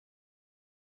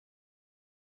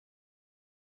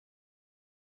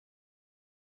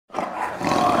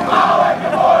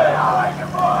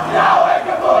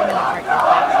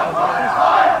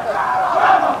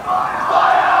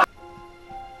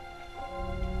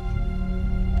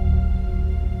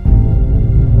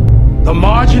The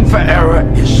margin for error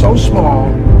is so small.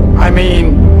 I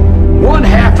mean,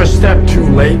 1/2 a step too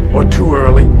late or too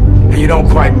early, and you don't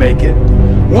quite make it.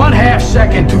 1/2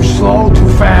 second too slow, too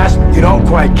fast, you don't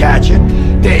quite catch it.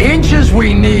 The inches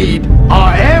we need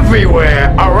are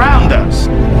everywhere around us.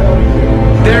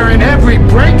 They're in every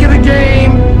break of the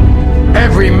game,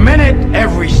 every minute,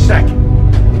 every second.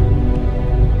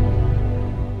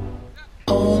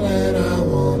 All that I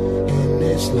want in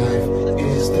this life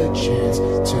is the chance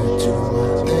to do my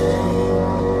thing.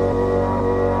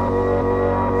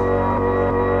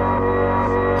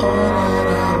 All that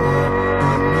I want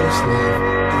in this life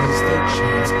is the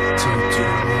chance to do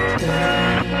my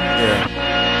thing. Yeah.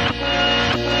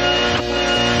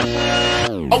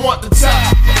 I want the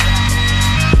top.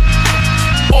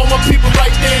 All my people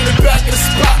right there in the back of the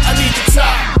spot. I need the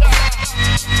top.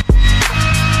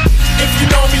 If you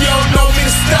know me, you don't know me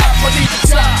to stop. I need the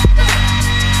top.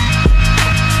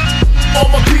 All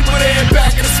my people there in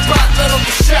back of the spot. Let them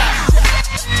get shot.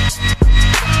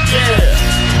 Yeah.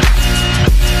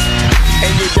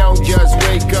 And you don't just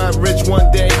wake up rich one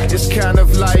day. It's kind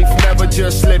of life, never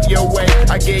just slip your way.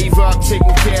 I gave up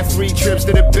taking carefree trips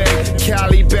to the Bay.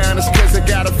 Cali bound is cause I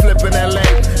got a flip in LA.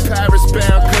 Paris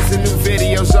bound cause the new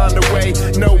video's on the way.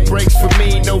 No breaks for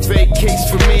me, no vacates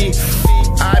for me.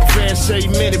 I advance every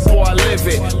minute, boy, I live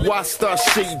it. Why start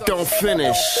shit you don't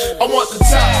finish? I want the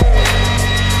top.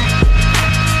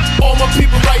 All my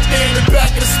people right there in the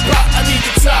back of the spot. I need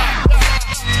the top.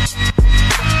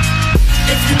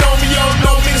 If you know me, you don't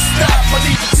know me to stop. I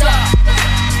need the top.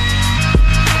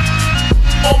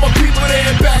 All my people there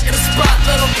in back of the spot.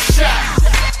 Let them get shot.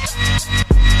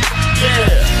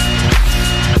 Yeah.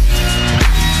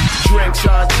 Drinks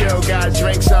on chill, got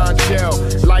drinks on chill.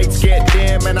 Lights get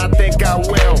dim and I think I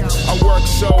will. I work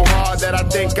so hard that I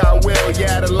think I will.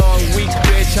 Yeah, the long week,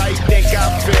 bitch, how you think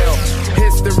I feel?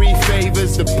 History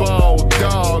favors the bold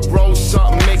dog. Roll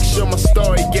something, make sure my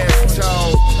story gets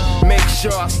told. Make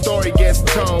sure our story gets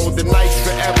told. The night's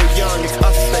forever young, it's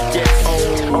us that get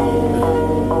old.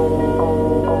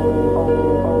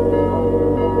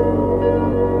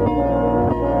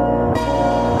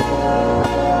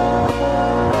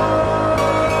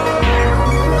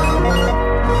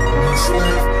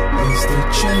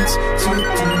 Chance to do my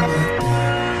thing.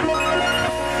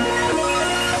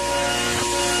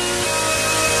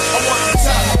 I want the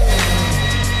top.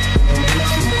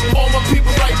 All my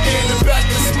people right there in the back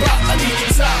of the spot. I need the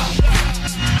top.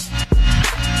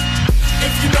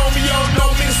 If you know me, you don't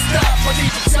know me to stop. I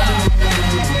need the top.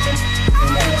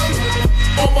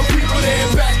 All my people there in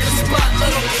the back of the spot. Let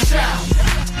them get shot.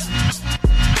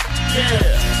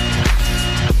 Yeah.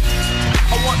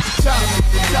 I want the top,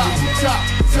 top, top,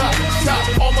 top, top.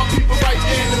 All my people right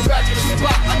there in the back of the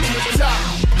spot. I need the top,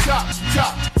 top,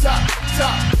 top, top,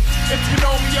 top. If you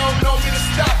know me, you don't know me to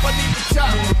stop. I need the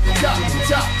top, top,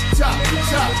 top, top,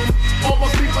 top. All my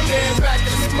people there in the back of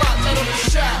the spot. Let them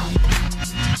get shot.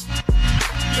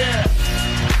 Yeah.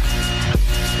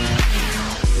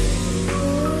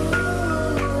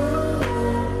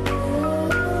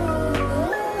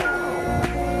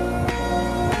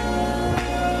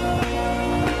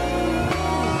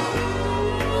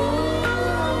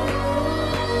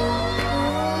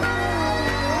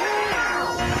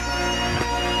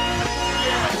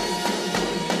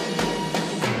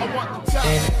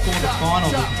 And for the final,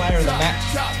 the player of the match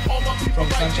from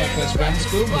Sunshine Coast Grammar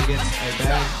School against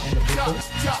O'Barry and the Football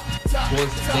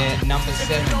was their number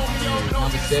 7.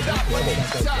 Number 7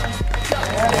 for Sunshine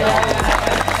Coast Grammar.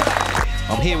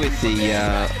 I'm here with the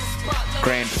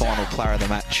grand final player of the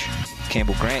match,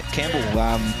 Campbell Grant. Campbell,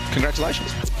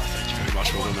 congratulations. Thank you very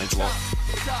much, Will. It means a lot.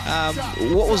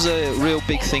 What was a real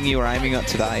big thing you were aiming at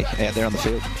today out there on the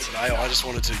field? Today, I just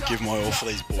wanted to give my all for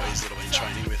these boys that I've been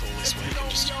training with all this week and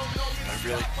just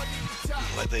really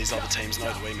let these other teams know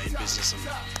that we mean business,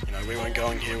 and we weren't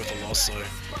going here with a loss, so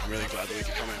I'm really glad that we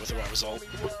could come out with the right result.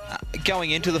 Going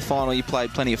into the final, you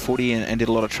played plenty of footy and did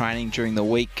a lot of training during the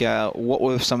week. What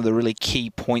were some of the really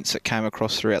key points that came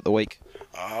across throughout the week?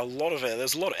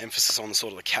 There's a lot of emphasis on the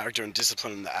sort of the character and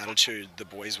discipline and the attitude the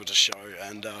boys were to show,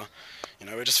 and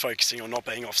we're just focusing on not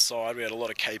being offside. We had a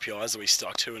lot of KPIs that we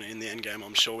stuck to, and in the end game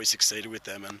I'm sure we succeeded with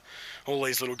them, and all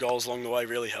these little goals along the way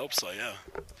really helped, so yeah.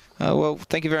 Well,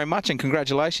 thank you very much and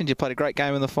congratulations. You played a great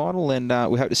game in the final, and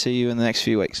we hope to see you in the next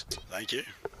few weeks. Thank you.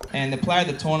 And the player of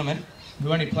the tournament,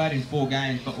 who only played in 4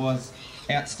 games but was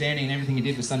outstanding in everything he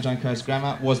did for Sunshine Coast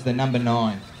Grammar, was the number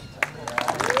 9.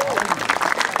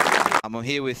 I'm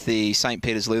here with the St.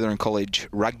 Peter's Lutheran College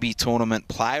Rugby Tournament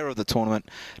player of the tournament,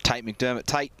 Tate McDermott.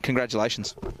 Tate,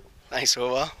 congratulations. Thanks,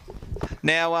 Wilbur.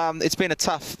 Now, it's been a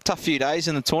tough few days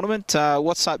in the tournament.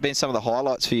 What's been some of the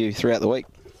highlights for you throughout the week?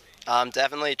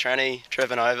 Definitely Trenny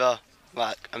tripping over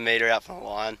like a metre out from the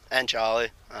line, and Charlie.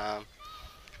 I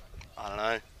don't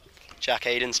know. Jack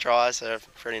Eden's tries are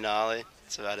pretty gnarly.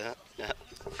 That's about it. Yeah.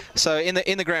 So in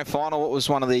the grand final, what was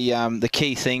one of the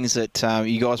key things that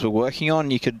you guys were working on?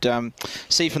 You could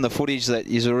see from the footage that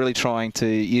you were really trying to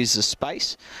use the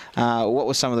space. What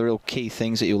were some of the real key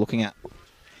things that you were looking at?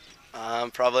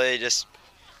 Probably just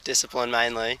discipline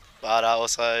mainly, but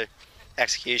also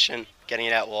execution, getting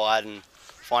it out wide and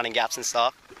finding gaps and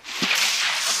stuff.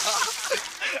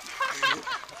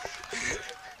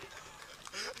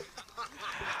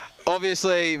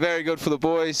 Obviously, very good for the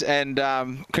boys, and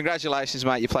congratulations,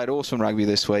 mate. You played awesome rugby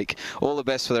this week. All the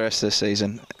best for the rest of the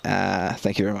season.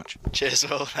 Thank you very much. Cheers,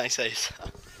 Will. Thanks, Ace.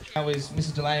 Now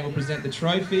Mr. Delaney will present the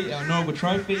trophy, our inaugural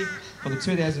trophy for the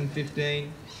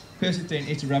 2015 First 15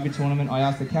 Easter Rugby Tournament. I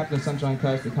ask the captain of Sunshine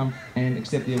Coast to come and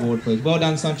accept the award, please. Well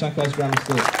done, Sunshine Coast Grammar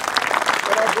School.